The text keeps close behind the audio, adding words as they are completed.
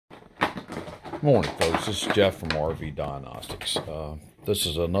Morning, folks. This is Jeff from RV Diagnostics. This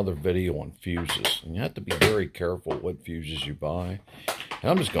is another video on fuses, and you have to be very careful what fuses you buy. And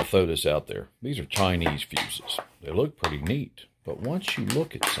I'm just going to throw this out there. These are Chinese fuses. They look pretty neat, but once you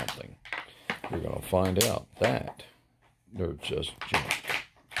look at something, you're going to find out that they're just junk.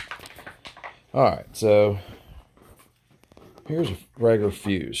 All right, so here's a regular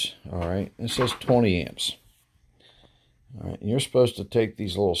fuse. All right, it says 20 amps. All right, and you're supposed to take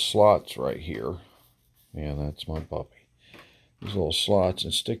these little slots right here. Yeah, that's my puppy. These little slots,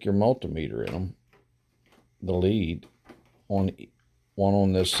 and stick your multimeter in them. The lead on one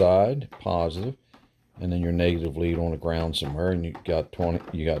on this side, positive, and then your negative lead on the ground somewhere, and you got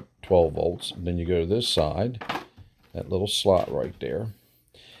 12 volts. And then you go to this side, that little slot right there,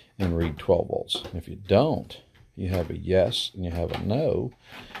 and read 12 volts. If you don't, you have a yes and you have a no,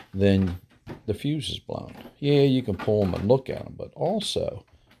 then the fuse is blown. Yeah, you can pull them and look at them, but also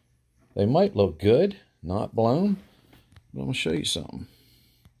they might look good, not blown. But I'm going to show you something.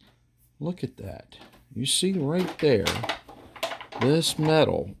 Look at that. You see right there, this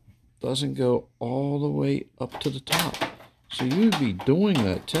metal doesn't go all the way up to the top. So you'd be doing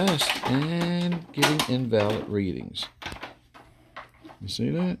that test and getting invalid readings. You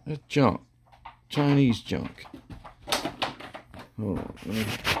see that? That's junk. Chinese junk. Hold on.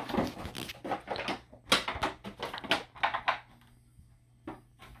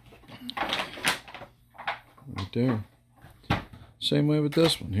 Right there. Same way with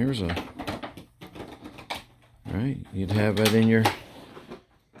this one. Here's a, right, you'd have that in your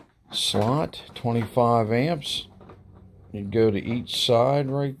slot, 25 amps. You'd go to each side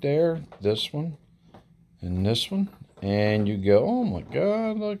right there, this one and this one, and you go, oh my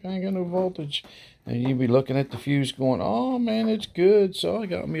God, look, I ain't got no voltage. And you'd be looking at the fuse going, oh man, it's good, so I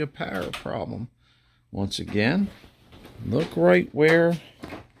got me a power problem. Once again, look right where.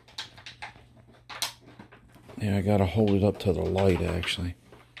 Yeah, I gotta hold it up to the light, actually.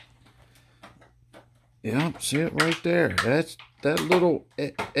 Yep, see it right there. That's that little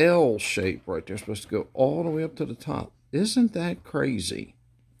L shape right there. It's supposed to go all the way up to the top. Isn't that crazy?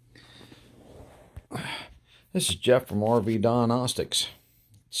 This is Jeff from RV Diagnostics.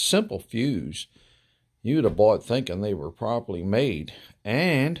 Simple fuse. You'd have bought thinking they were properly made,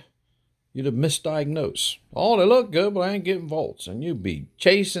 and you'd have misdiagnosed. Oh, they look good, but I ain't getting volts. And you'd be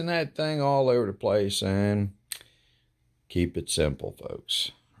chasing that thing all over the place, and keep it simple,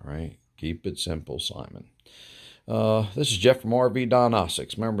 folks. All right? Keep it simple, Simon. This is Jeff from RV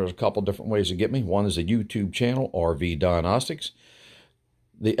Diagnostics. Remember, there's a couple different ways to get me. One is a YouTube channel, RV Diagnostics.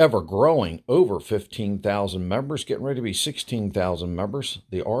 The ever-growing, over 15,000 members, getting ready to be 16,000 members,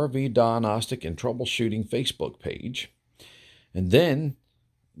 the RV Diagnostic and Troubleshooting Facebook page. And then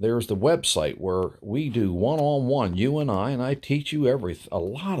there's the website where we do one-on-one, you and I teach you a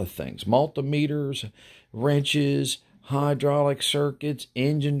lot of things. Multimeters, wrenches, hydraulic circuits,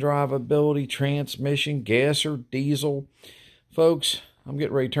 engine drivability, transmission, gas or diesel. Folks, I'm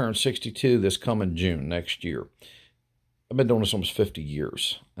getting ready to turn 62 this coming June next year. I've been doing this almost 50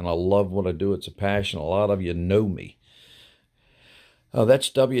 years, and I love what I do. It's a passion. A lot of you know me.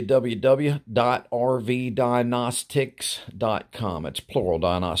 That's www.rvdiagnostics.com. It's plural,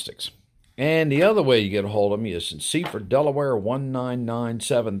 diagnostics. And the other way you get a hold of me is in Seaford, Delaware,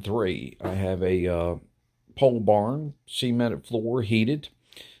 19973. I have a pole barn, cemented floor, heated.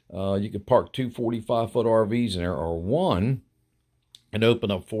 You could park two 45-foot RVs in there, or one, and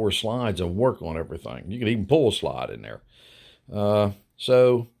open up 4 slides and work on everything. You can even pull a slide in there.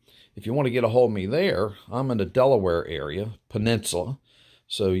 So if you want to get a hold of me there, I'm in the Delaware area, peninsula.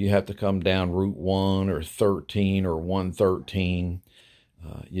 So you have to come down Route 1 or 13 or 113.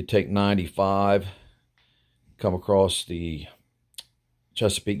 You take 95, come across the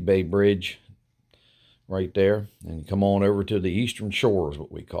Chesapeake Bay Bridge right there, and come on over to the Eastern Shore is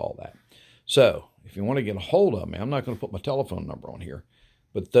what we call that. So if you want to get a hold of me, I'm not going to put my telephone number on here,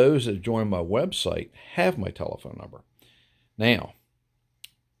 but those that join my website have my telephone number. Now,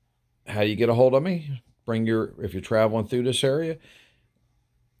 how do you get a hold of me? If you're traveling through this area,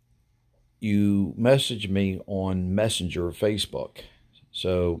 you message me on Messenger or Facebook.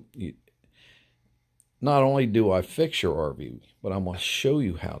 So not only do I fix your RV, but I'm going to show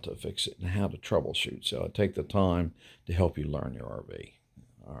you how to fix it and how to troubleshoot. So I take the time to help you learn your RV.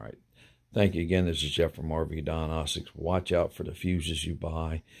 All right. Thank you again. This is Jeff from RV Diagnostics. Watch out for the fuses you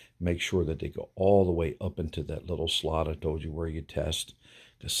buy. Make sure that they go all the way up into that little slot I told you where you test,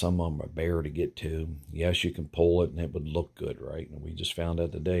 because some of them are bare to get to. Yes, you can pull it and it would look good, right? And we just found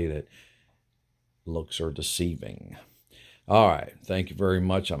out today that looks are deceiving. All right. Thank you very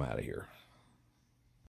much. I'm out of here.